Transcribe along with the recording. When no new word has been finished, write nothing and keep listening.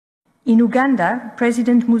In Uganda,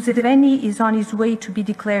 President Museveni is on his way to be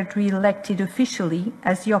declared re-elected officially,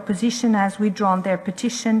 as the opposition has withdrawn their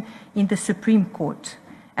petition in the Supreme Court,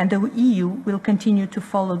 and the EU will continue to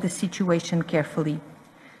follow the situation carefully.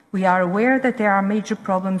 We are aware that there are major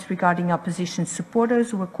problems regarding opposition supporters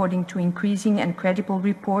who, according to increasing and credible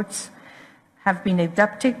reports, have been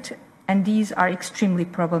abducted, and these are extremely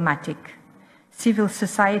problematic. Civil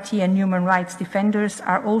society and human rights defenders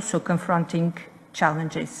are also confronting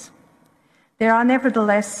challenges. There are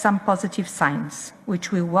nevertheless some positive signs,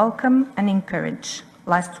 which we welcome and encourage.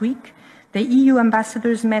 Last week, the EU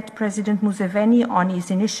ambassadors met President Museveni on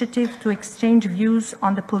his initiative to exchange views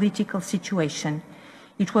on the political situation.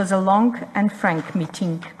 It was a long and frank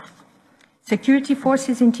meeting. Security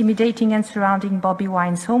forces intimidating and surrounding Bobi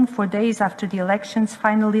Wine's home for days after the elections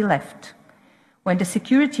finally left. When the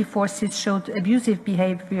security forces showed abusive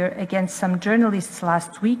behavior against some journalists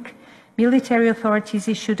last week, military authorities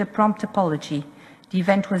issued a prompt apology. The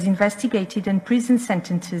event was investigated and prison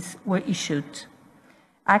sentences were issued.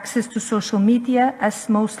 Access to social media has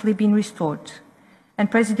mostly been restored,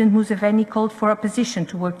 and President Museveni called for opposition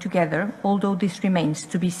to work together, although this remains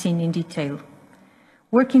to be seen in detail.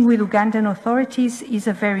 Working with Ugandan authorities is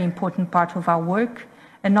a very important part of our work,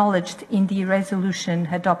 acknowledged in the resolution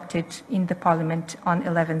adopted in the Parliament on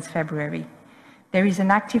 11 February. There is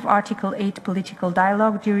an active Article 8 political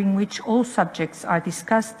dialogue during which all subjects are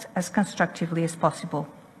discussed as constructively as possible.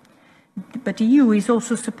 But the EU is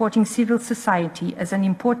also supporting civil society as an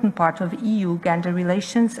important part of EU-Uganda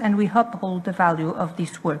relations, and we uphold the value of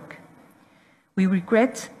this work. We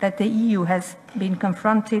regret that the EU has been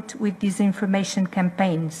confronted with disinformation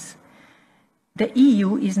campaigns. The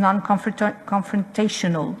EU is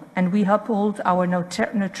non-confrontational, and we uphold our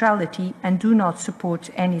neutrality and do not support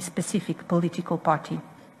any specific political party.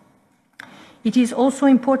 It is also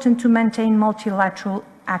important to maintain multilateral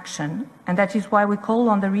action, and that is why we call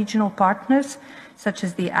on the regional partners, such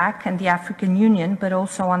as the AC and the African Union, but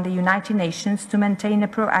also on the United Nations, to maintain a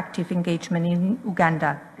proactive engagement in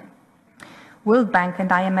Uganda. World Bank and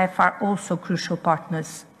IMF are also crucial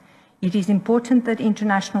partners. It is important that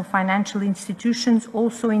international financial institutions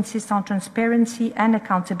also insist on transparency and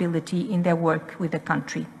accountability in their work with the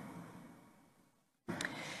country.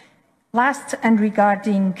 Last, and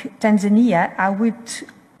regarding Tanzania,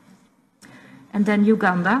 and then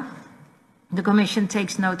Uganda. The Commission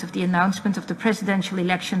takes note of the announcement of the presidential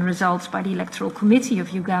election results by the Electoral Committee of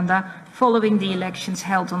Uganda following the elections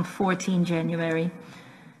held on 14 January.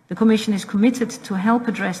 The Commission is committed to help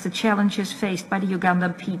address the challenges faced by the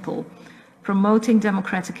Ugandan people, promoting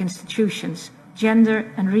democratic institutions,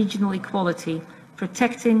 gender and regional equality,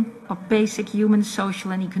 protecting of basic human,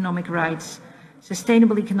 social and economic rights,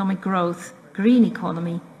 sustainable economic growth, green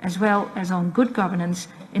economy, as well as on good governance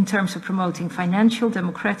in terms of promoting financial,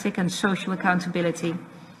 democratic and social accountability.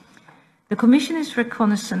 The Commission is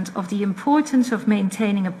recognizant of the importance of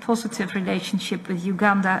maintaining a positive relationship with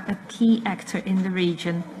Uganda, a key actor in the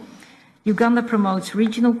region. Uganda promotes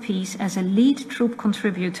regional peace as a lead troop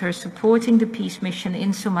contributor supporting the peace mission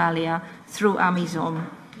in Somalia through AMISOM.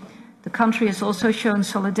 The country has also shown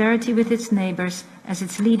solidarity with its neighbors as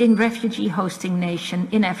its leading refugee hosting nation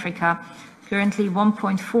in Africa. Currently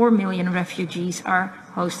 1.4 million refugees are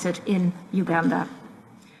hosted in Uganda.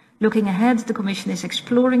 Looking ahead, the Commission is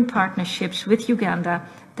exploring partnerships with Uganda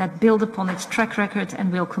that build upon its track record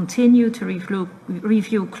and will continue to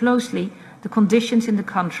review closely the conditions in the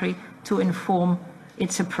country to inform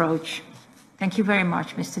its approach. Thank you very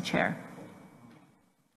much, Mr. Chair.